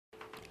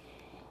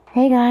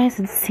Hey guys,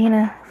 it's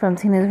Tina from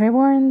Tina's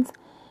Reborns.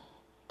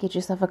 Get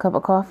yourself a cup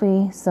of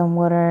coffee, some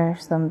water,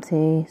 some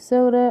tea,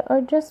 soda,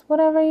 or just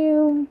whatever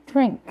you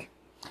drink.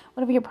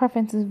 Whatever your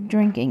preference of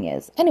drinking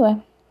is.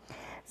 Anyway,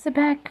 sit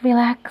back,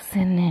 relax,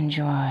 and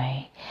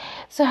enjoy.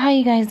 So how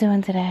you guys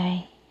doing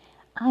today?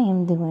 I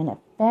am doing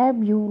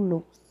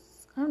fabulous.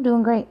 I'm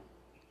doing great.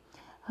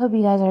 Hope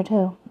you guys are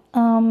too.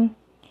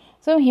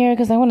 So I'm here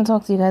because I want to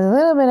talk to you guys a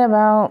little bit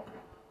about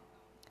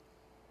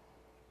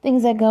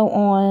things that go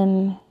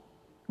on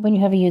when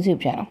you have a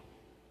YouTube channel.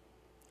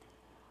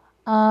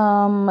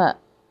 Now,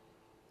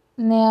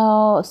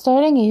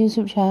 starting a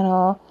YouTube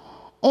channel,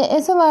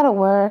 it's a lot of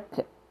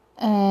work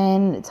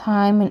and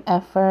time and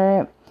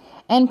effort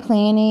and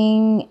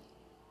planning.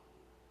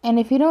 And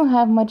if you don't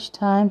have much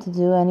time to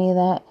do any of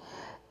that,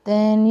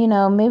 then,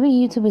 maybe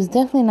YouTube is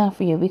definitely not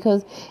for you.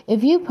 Because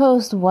if you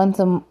post one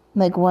time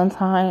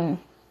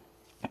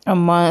a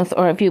month,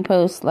 or if you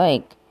post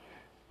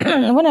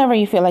whenever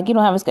you feel like you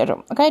don't have a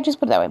schedule, okay, just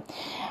put it that way,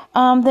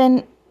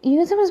 then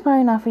YouTube is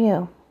probably not for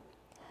you,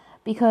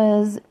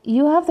 because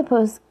you have to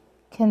post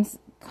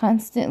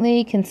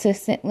constantly,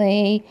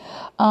 consistently.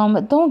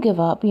 Don't give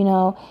up.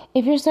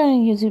 If you're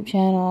starting a YouTube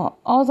channel,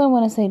 all I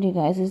want to say to you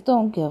guys is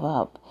don't give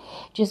up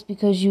just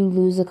because you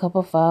lose a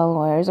couple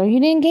followers or you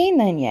didn't gain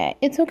none yet.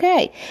 It's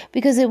okay,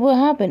 because it will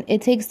happen.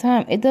 It takes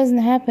time. It doesn't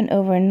happen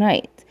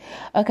overnight.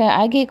 Okay,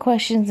 I get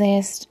questions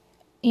asked,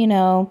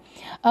 oh,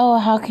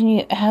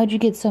 how'd you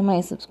get so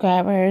many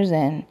subscribers,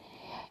 and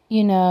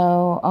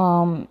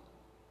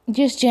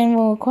just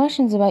general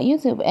questions about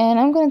YouTube. And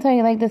I'm going to tell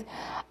you like this.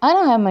 I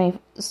don't have many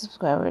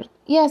subscribers.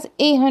 Yes,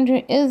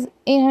 800 is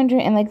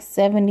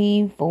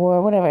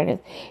 874, whatever it is.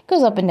 It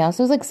goes up and down.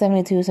 So it's like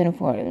 72,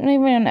 74,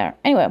 maybe around there.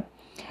 Anyway,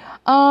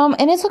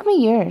 and it took me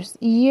years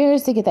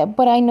to get that.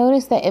 But I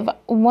noticed that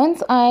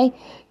once I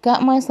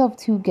got myself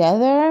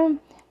together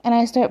and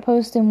I start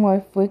posting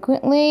more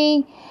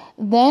frequently,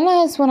 then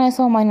that's when I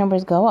saw my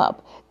numbers go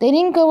up. They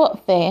didn't go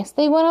up fast.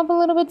 They went up a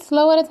little bit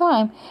slow at a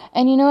time.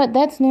 And you know what?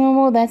 That's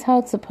normal. That's how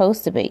it's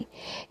supposed to be.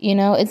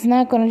 It's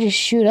not going to just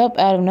shoot up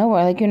out of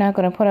nowhere. Like, you're not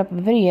going to put up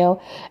a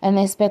video and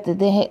expect that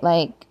they hit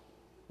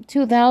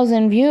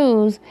 2,000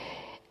 views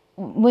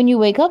when you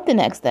wake up the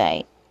next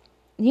day.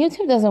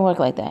 YouTube doesn't work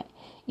like that.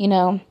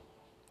 If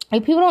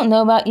people don't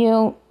know about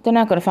you, they're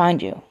not going to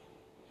find you.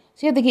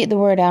 So you have to get the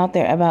word out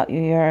there about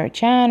your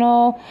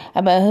channel,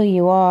 about who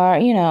you are,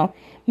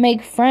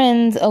 make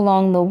friends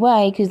along the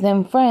way, because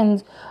them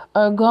friends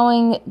are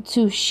going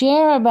to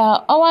share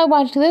about, oh, I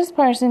watched this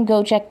person,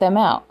 go check them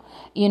out,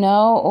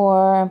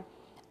 or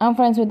I'm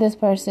friends with this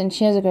person,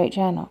 she has a great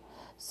channel.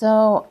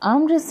 So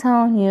I'm just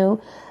telling you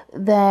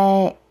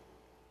that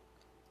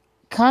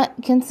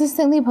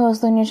consistently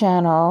post on your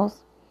channels.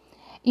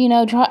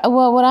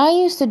 What I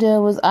used to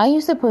do was I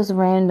used to post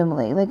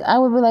randomly. I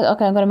would be like,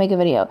 okay, I'm going to make a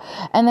video.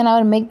 And then I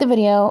would make the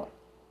video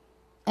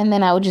and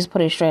then I would just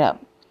put it straight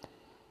up.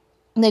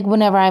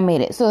 Whenever I made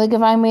it. So, if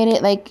I made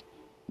it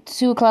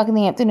 2 o'clock in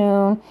the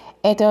afternoon,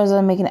 after I was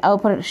done making it, I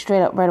would put it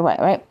straight up right away,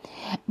 right?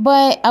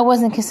 But I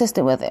wasn't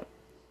consistent with it.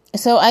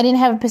 So, I didn't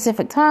have a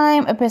specific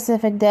time, a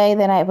specific day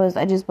that I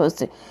posted. I just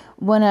posted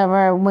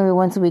whenever, maybe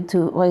once a week,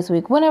 twice a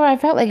week, whenever I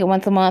felt like it,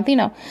 once a month,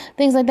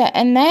 things like that.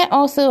 And that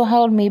also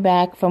held me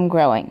back from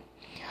growing.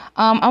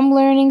 I'm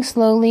learning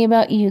slowly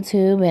about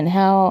YouTube and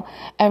how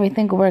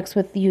everything works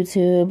with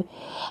YouTube.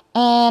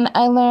 And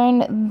I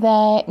learned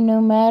that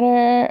no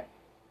matter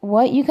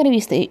what, you gotta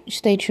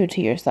stay true to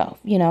yourself.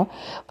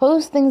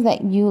 Post things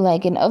that you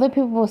like, and other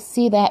people will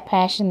see that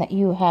passion that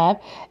you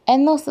have,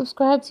 and they'll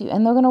subscribe to you,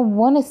 and they're gonna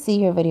want to see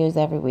your videos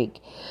every week.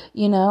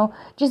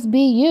 Just be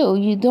you.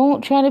 You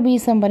don't try to be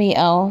somebody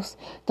else.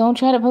 Don't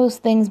try to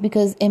post things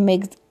because it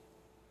makes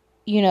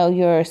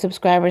your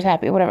subscribers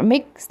happy or whatever.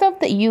 Make stuff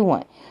that you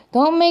want.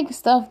 Don't make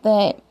stuff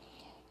that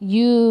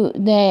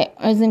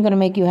isn't gonna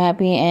make you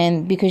happy,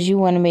 and because you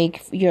want to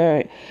make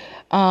your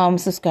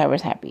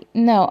subscribers happy.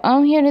 No,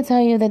 I'm here to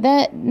tell you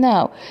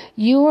no,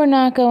 you are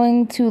not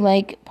going to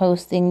like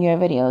posting your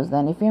videos.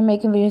 Then if you're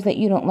making videos that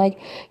you don't like,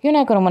 you're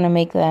not going to want to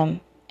make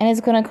them, and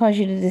it's going to cause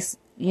you to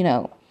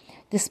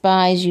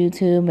despise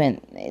YouTube.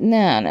 And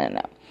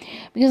no,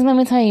 because let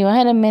me tell you, I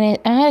had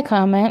a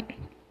comment,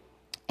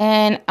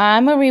 and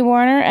I'm a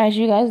reborner, as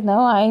you guys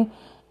know.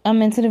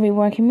 I'm into the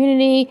reborn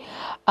community.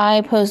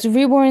 I post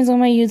reborns on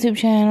my YouTube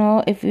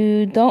channel. If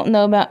you don't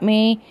know about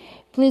me,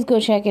 please go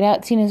check it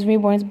out, Tina's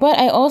Reborns. But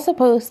I also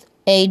post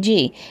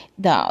AG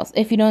dolls.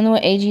 If you don't know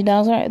what AG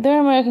dolls are,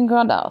 they're American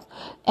Girl dolls.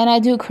 And I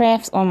do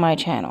crafts on my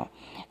channel.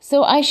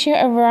 So I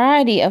share a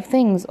variety of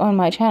things on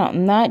my channel,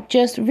 not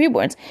just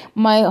Reborns.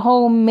 My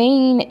whole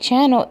main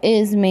channel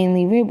is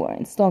mainly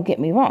Reborns, don't get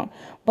me wrong.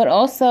 But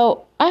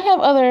also, I have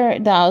other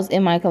dolls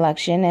in my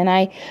collection, and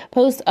I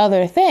post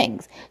other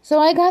things. So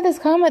I got this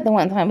comment the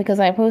one time because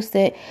I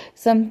posted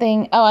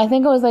something. Oh, I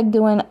think I was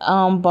doing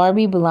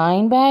Barbie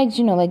blind bags,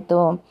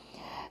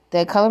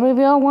 the color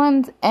reveal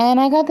ones. And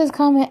I got this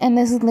comment, and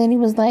this lady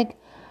was like,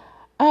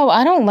 oh,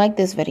 I don't like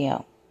this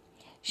video.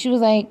 She was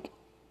like,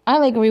 I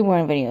like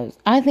Reborn videos.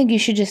 I think you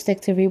should just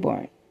stick to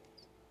Reborn.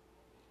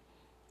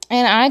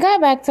 And I got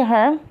back to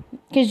her,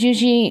 Because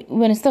usually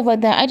when it's stuff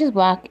like that, I just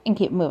block and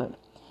keep moving.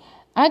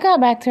 I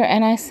got back to her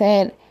and I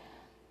said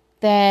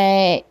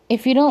that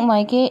if you don't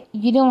like it,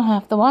 you don't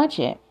have to watch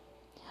it.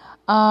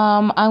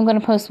 I'm going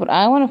to post what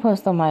I want to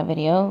post on my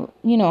video,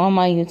 on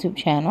my YouTube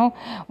channel,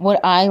 what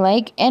I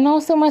like, and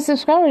also my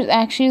subscribers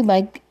actually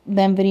like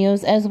them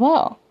videos as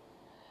well.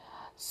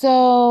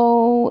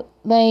 So,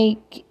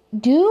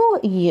 do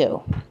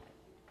you.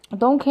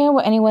 Don't care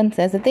what anyone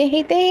says. If they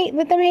hate,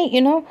 let them hate,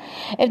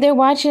 If they're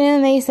watching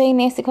and they say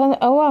nasty comments,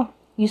 oh well,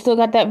 you still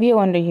got that view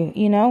under you,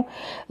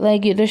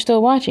 they're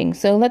still watching.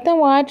 So let them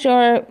watch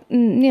or,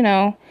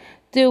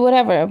 do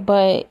whatever.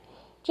 But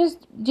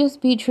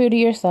just be true to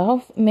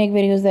yourself. Make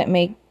videos that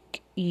make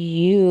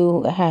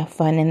you have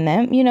fun in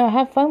them.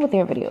 Have fun with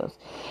your videos.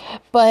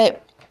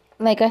 But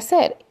like I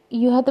said,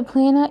 you have to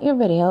plan out your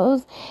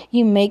videos.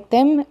 You make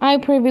them. I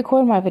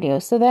pre-record my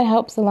videos, so that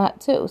helps a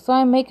lot too. So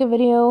I make a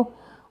video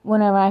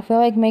whenever I feel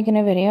like making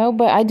a video,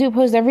 but I do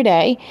post every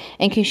day,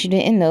 in case you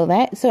didn't know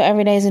that. So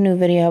every day is a new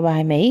video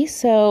by me.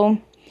 So,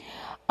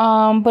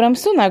 but I'm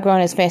still not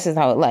growing as fast as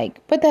I would like.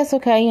 But that's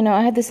okay.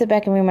 I have to sit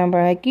back and remember,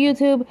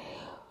 YouTube,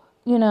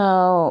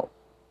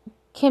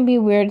 can be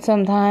weird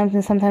sometimes,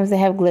 and sometimes they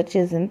have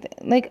glitches and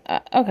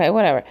okay,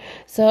 whatever.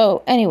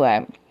 So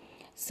anyway,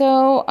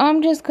 so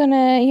I'm just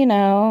gonna,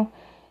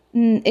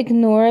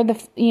 ignore the,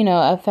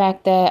 a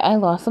fact that I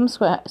lost some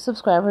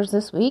subscribers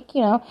this week.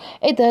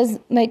 It does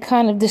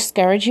kind of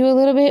discourage you a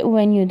little bit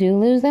when you do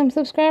lose them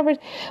subscribers,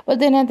 but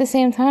then at the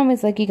same time,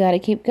 it's you got to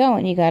keep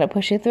going. You got to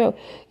push it through.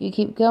 You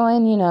keep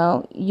going,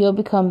 you'll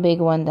become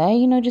big one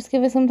day, just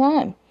give it some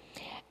time.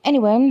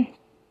 Anyway,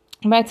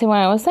 back to what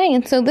I was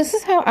saying. So this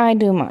is how I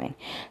do mine.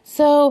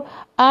 So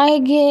I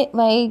get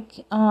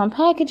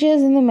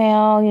packages in the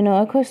mail,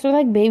 of course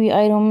they're baby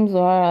items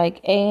or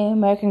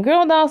American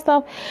Girl doll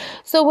stuff.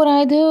 So what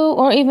I do,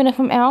 or even if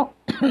I'm out,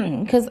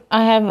 because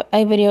I have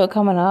a video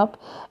coming up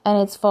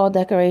and it's fall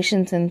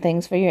decorations and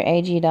things for your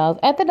AG dolls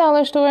at the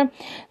dollar store.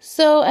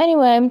 So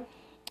anyway,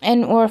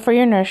 or for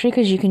your nursery,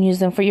 because you can use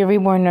them for your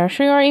reborn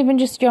nursery or even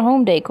just your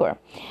home decor.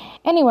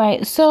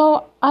 Anyway,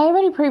 so I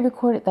already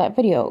pre-recorded that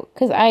video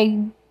because I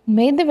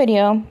made the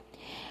video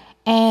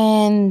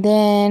and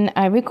then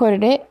I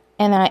recorded it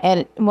and I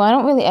edit. Well, I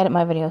don't really edit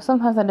my videos.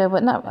 Sometimes I do,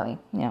 but not really.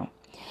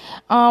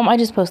 I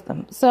just post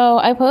them. So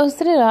I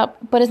posted it up,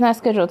 but it's not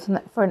scheduled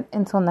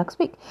until next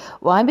week.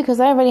 Why? Because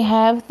I already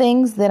have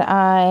videos that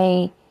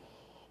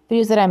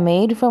I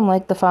made from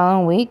the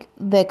following week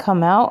that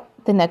come out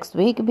the next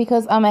week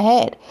because I'm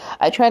ahead.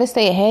 I try to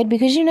stay ahead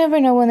because you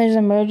never know when there's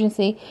an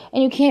emergency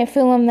and you can't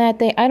film them that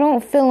day. I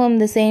don't film them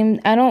the same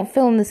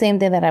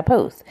day that I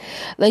post.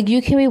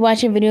 You can be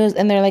watching videos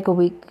and they're a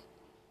week,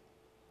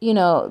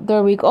 they're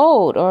a week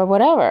old or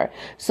whatever.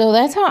 So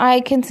that's how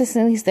I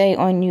consistently stay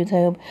on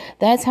YouTube.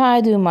 That's how I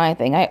do my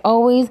thing. I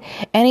always,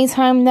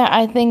 anytime that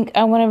I think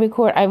I want to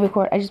record, I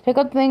record. I just pick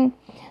up the thing,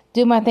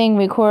 do my thing,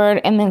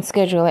 record, and then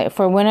schedule it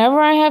for whenever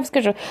I have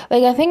scheduled.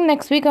 I think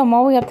next week I'm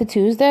all the way up to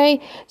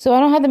Tuesday, so I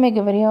don't have to make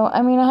a video.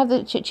 I mean, I have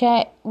to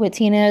chit-chat with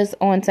Tina's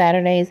on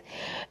Saturdays,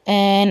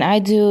 and I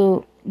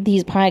do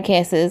these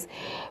podcasts.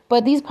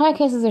 But these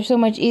podcasts are so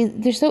much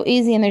they're so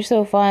easy and they're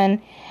so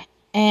fun,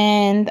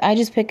 and I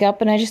just pick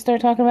up and I just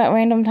start talking about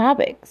random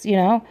topics,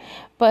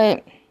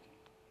 But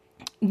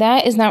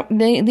that is not,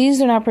 these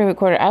are not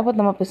pre-recorded. I put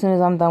them up as soon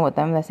as I'm done with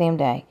them the same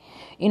day.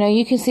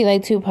 You can see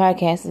 2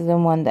 podcasts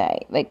in one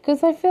day,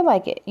 because I feel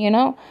like it,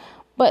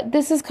 But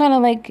this is kind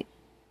of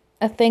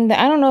a thing that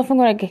I don't know if I'm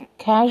going to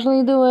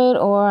casually do it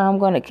or I'm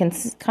going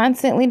to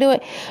constantly do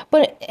it.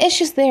 But it's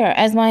just there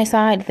as my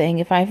side thing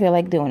if I feel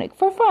like doing it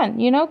for fun,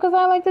 because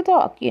I like to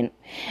talk, And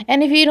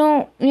if you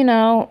don't,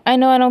 I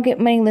know I don't get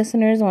many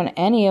listeners on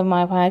any of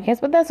my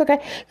podcasts, but that's okay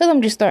because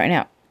I'm just starting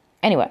out.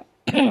 Anyway,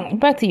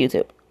 back to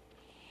YouTube.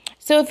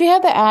 So if you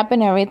have the app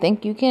and everything,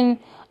 you can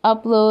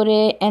upload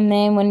it, and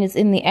then when it's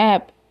in the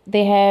app,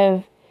 they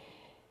have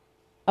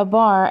a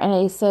bar, and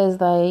it says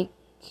the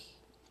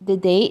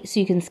date, so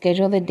you can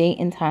schedule the date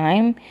and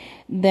time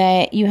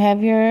that you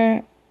have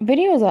your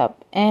videos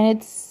up.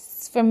 And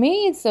for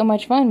me, it's so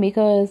much fun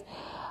because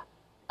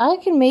I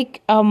can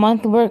make a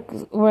month worth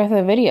of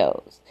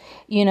videos,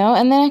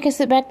 and then I can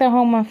sit back that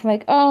whole month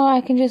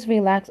I can just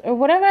relax or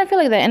whatever I feel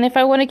like that. And if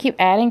I want to keep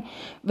adding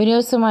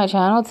videos to my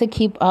channel to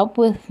keep up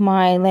with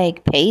my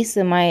pace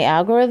and my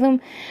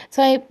algorithm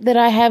type that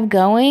I have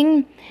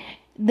going,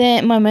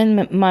 then my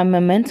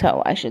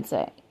memento, I should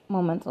say,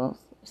 mementos,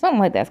 something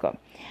like that's called.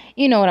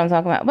 You know what I'm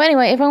talking about. But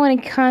anyway, if I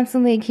want to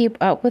constantly keep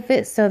up with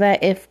it so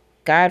that if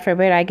God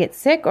forbid I get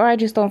sick or I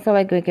just don't feel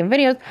like making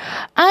videos,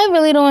 I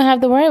really don't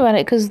have to worry about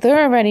it because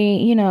they're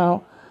already,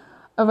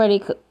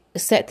 already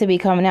set to be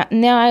coming out.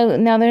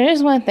 Now there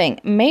is one thing.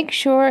 Make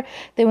sure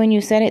that when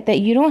you set it that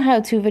you don't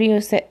have 2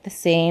 videos set the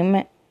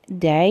same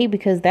day,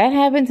 because that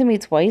happened to me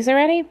twice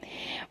already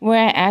where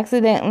I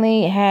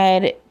accidentally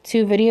had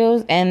 2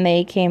 videos and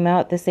they came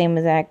out the same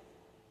exact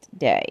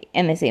day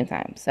and the same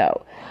time.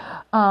 So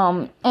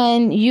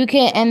and you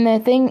can,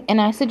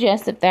 and I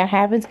suggest if that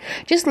happens,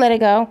 just let it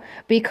go,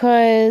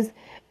 because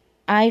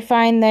I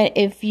find that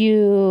if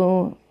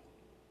you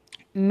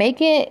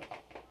make it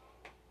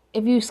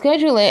if you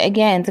schedule it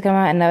again to come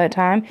out another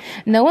time,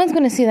 no one's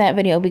going to see that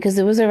video because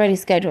it was already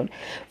scheduled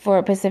for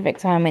a specific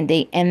time and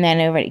date, and then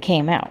it already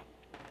came out.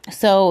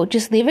 So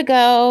just leave it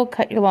go,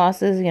 cut your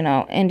losses,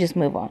 and just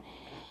move on.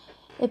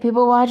 If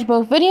people watch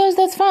both videos,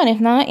 that's fine. If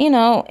not,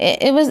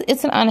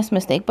 it's an honest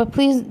mistake. But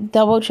please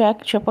double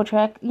check, triple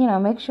check,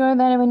 make sure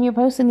that when you're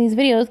posting these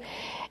videos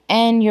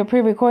and you're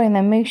pre-recording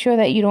them, make sure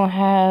that you don't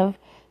have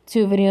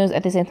two videos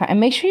at the same time. And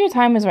make sure your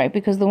time is right,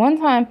 because the one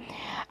time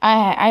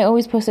I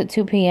always post at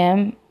 2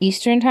 p.m.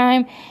 Eastern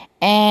time,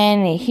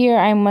 and here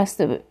I must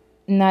have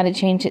not have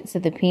changed it to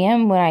the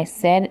p.m. when I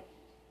said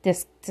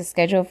this to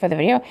schedule for the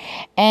video,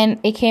 and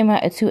it came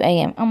out at 2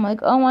 a.m. I'm like,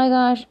 oh my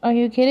gosh, are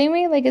you kidding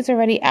me? Like, it's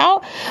already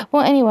out?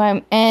 Well,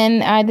 anyway,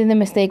 and I did the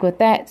mistake with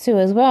that too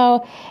as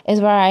well,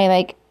 is where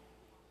I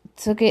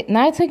took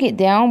it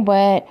down,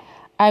 but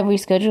I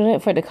rescheduled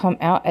it for it to come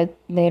out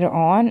later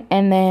on,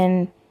 and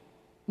then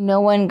no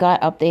one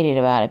got updated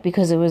about it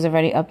because it was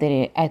already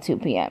updated at 2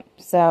 p.m.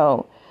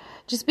 So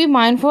just be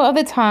mindful of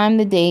the time,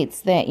 the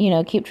dates, that,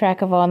 keep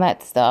track of all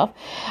that stuff.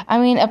 I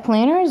mean, a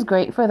planner is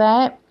great for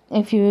that.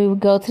 If you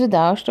go to the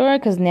dollar store,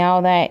 because now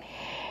that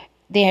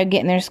they are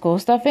getting their school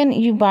stuff in,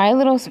 you buy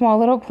a small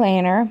little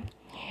planner.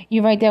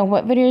 You write down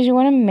what videos you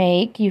want to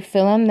make. You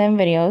fill in them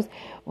videos,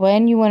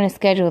 when you want to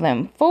schedule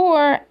them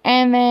for,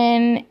 and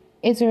then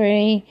it's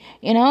already,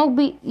 you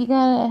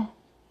gotta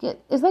get,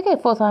 it's like a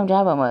full-time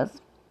job almost.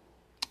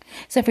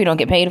 Except for you don't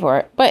get paid for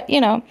it. But,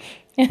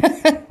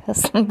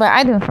 but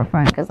I do it for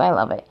fun because I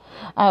love it.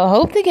 I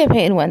hope to get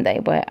paid one day,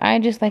 but I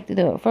just like to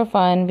do it for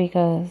fun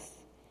because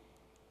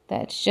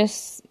that's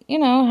just,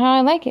 how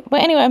I like it.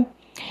 But anyway,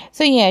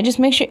 so yeah, just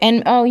make sure.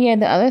 And oh yeah,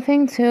 the other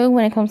thing too,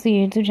 when it comes to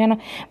your YouTube channel,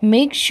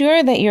 make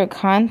sure that you're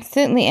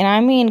constantly, and I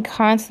mean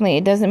constantly,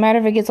 it doesn't matter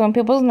if it gets on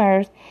people's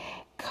nerves,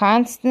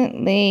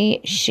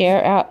 constantly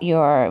share out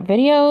your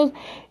videos,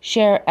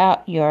 share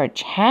out your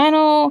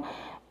channel,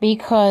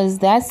 because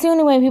that's the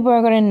only way people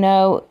are going to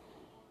know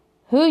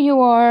who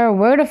you are,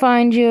 where to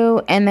find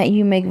you, and that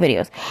you make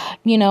videos.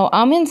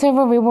 I'm in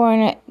several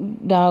reborn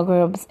dog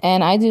groups,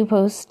 and I do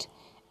post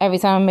every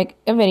time I make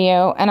a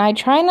video, and I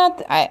try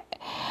not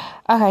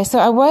okay, so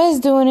I was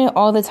doing it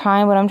all the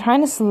time, but I'm trying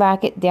to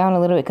slack it down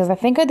a little bit because I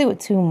think I do it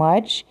too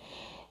much,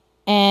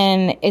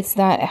 and it's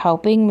not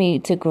helping me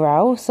to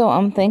grow. So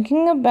I'm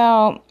thinking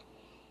about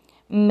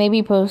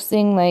maybe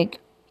posting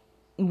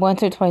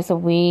once or twice a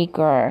week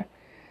or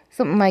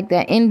something like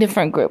that in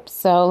different groups.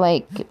 So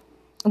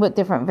with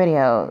different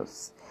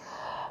videos.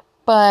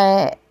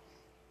 But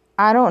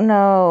I don't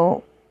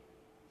know.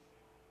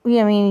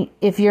 Yeah, I mean,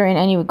 if you're in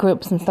any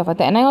groups and stuff like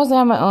that. And I also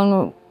have my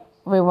own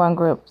Reborn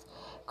groups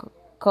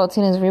called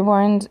Tina's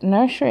Reborn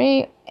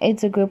Nursery.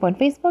 It's a group on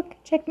Facebook.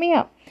 Check me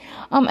out.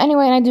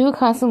 Anyway, and I do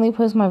constantly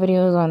post my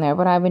videos on there,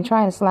 but I've been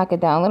trying to slack it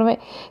down a little bit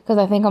because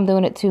I think I'm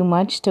doing it too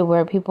much to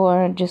where people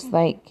are just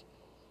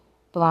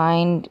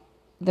blind.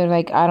 They're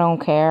like, I don't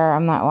care,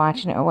 I'm not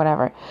watching it or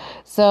whatever.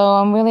 So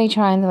I'm really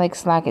trying to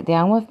slack it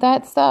down with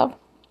that stuff.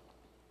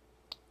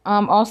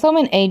 Also I'm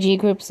in AG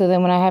groups, so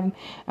then when I have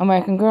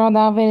American Girl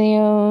doll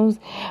videos,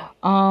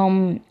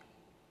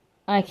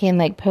 I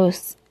can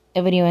post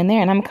a video in there,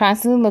 and I'm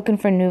constantly looking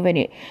for new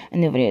videos.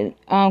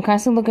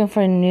 Constantly looking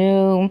for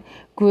new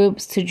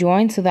groups to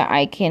join so that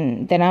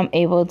I'm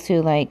able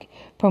to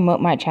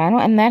promote my channel,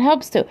 and that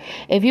helps too.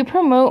 If you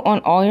promote on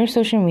all your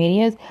social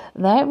medias,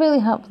 that really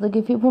helps.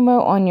 If you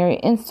promote on your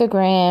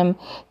Instagram,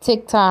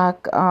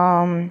 TikTok,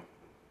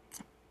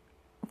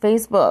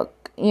 Facebook,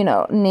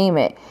 name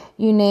it.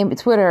 You name it,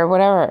 Twitter,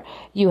 whatever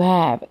you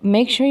have.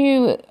 Make sure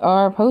you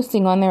are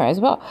posting on there as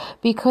well,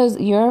 because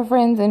your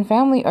friends and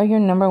family are your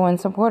number one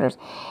supporters.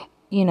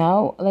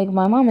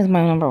 My mom is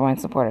my number one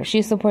supporter.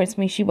 She supports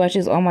me. She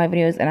watches all my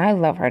videos, and I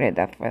love her to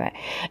death for that.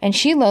 And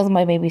she loves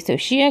my babies too.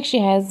 She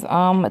actually has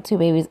two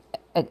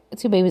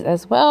babies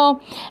as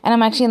well, and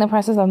I'm actually in the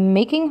process of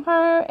making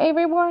her a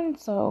reborn.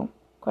 So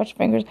cross your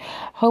fingers.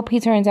 Hope he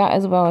turns out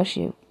as well as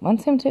she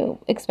wants him to,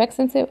 expects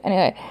him to.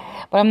 Anyway,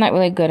 but I'm not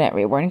really good at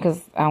reborn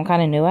because I'm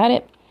kind of new at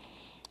it.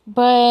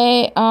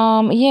 But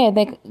yeah,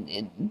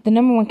 the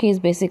number one key is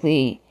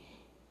basically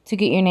to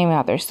get your name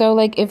out there. So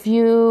if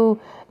you,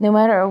 no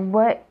matter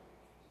what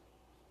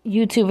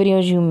YouTube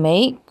videos you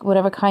make,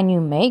 whatever kind you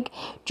make,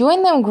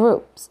 join them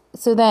groups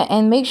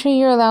and make sure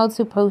you're allowed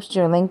to post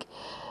your link,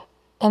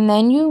 and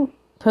then you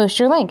post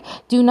your link.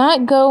 Do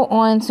not go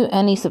on to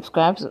any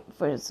subscribe.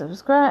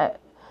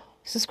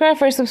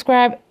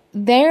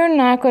 They're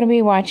not going to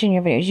be watching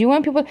your videos. You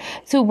want people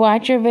to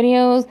watch your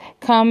videos,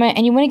 comment,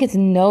 and you want to get to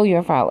know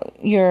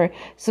your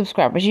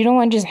subscribers. You don't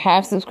want to just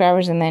have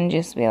subscribers and then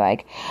just be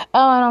like,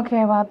 oh, I don't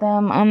care about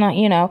them. I'm not,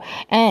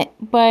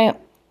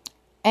 but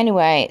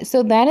anyway,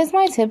 so that is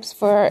my tips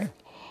for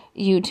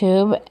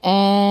YouTube.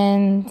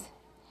 And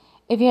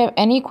if you have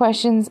any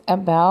questions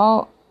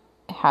about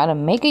how to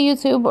make a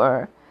YouTube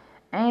or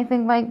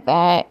anything like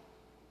that,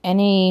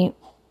 any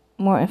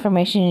more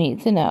information you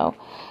need to know,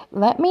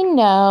 let me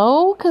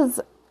know, because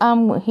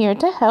I'm here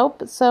to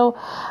help. So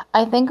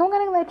I think I'm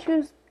going to let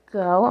you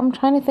go. I'm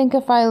trying to think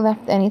if I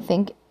left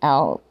anything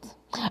out.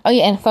 Oh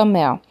yeah, and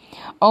thumbnail.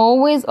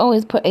 Always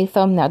put a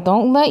thumbnail.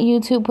 Don't let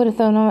YouTube put a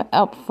thumbnail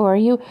up for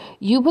you.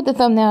 You put the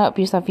thumbnail up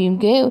yourself. You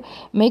go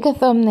make a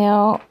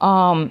thumbnail.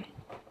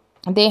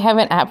 They have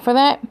an app for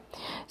that.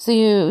 So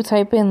you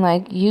type in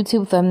like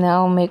YouTube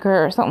thumbnail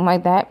maker or something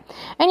like that,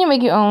 and you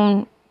make your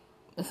own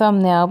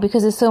thumbnail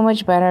because it's so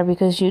much better.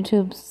 Because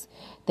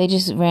they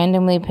just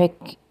randomly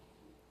pick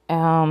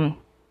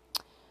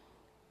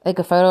like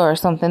a photo or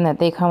something that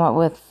they come up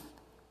with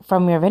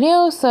from your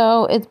video.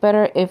 So it's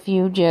better if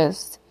you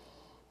just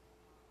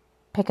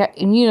pick up,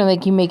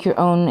 like you make your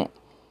own,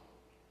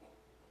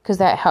 because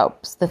that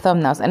helps the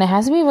thumbnails. And it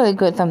has to be really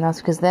good thumbnails,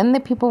 because then the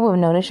people will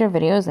notice your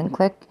videos and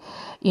click,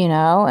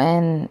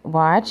 and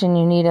watch. And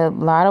you need a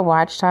lot of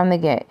watch time to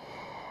get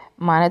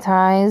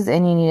monetized,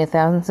 and you need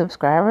 1,000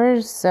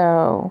 subscribers.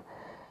 So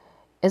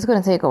it's going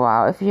to take a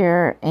while if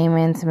you're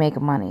aiming to make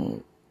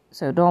money.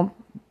 So don't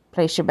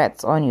place your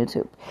bets on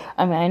YouTube.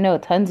 I mean, I know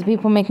tons of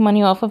people make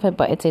money off of it,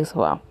 but it takes a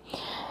while,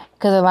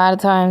 because a lot of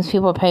times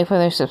people pay for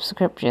their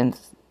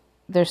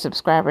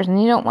subscribers,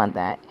 and you don't want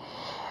that.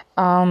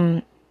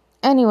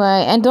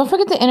 Anyway, and don't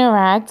forget to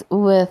interact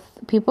with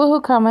people who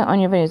comment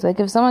on your videos. Like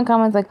if someone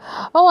comments like,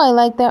 oh, I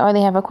like that, or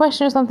they have a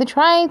question or something,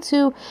 try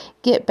to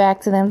get back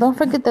to them. Don't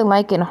forget to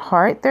like and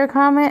heart their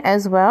comment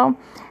as well,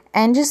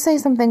 and just say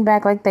something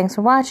back like thanks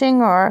for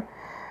watching, or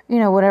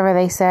whatever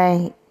they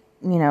say.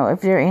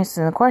 If you're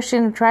answering the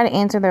question, try to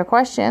answer their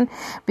question,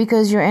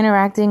 because you're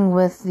interacting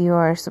with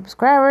your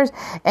subscribers,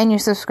 and your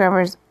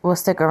subscribers will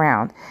stick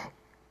around.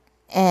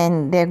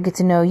 And they'll get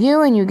to know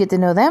you, and you get to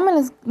know them, and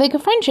it's like a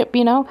friendship,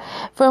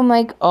 from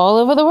like all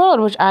over the world,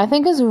 which I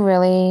think is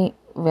really,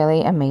 really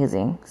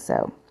amazing.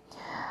 So,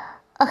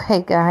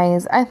 okay,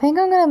 guys, I think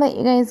I'm going to let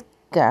you guys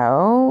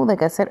go,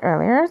 like I said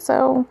earlier.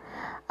 So,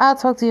 I'll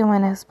talk to you in my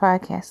next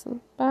podcast.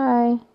 Bye.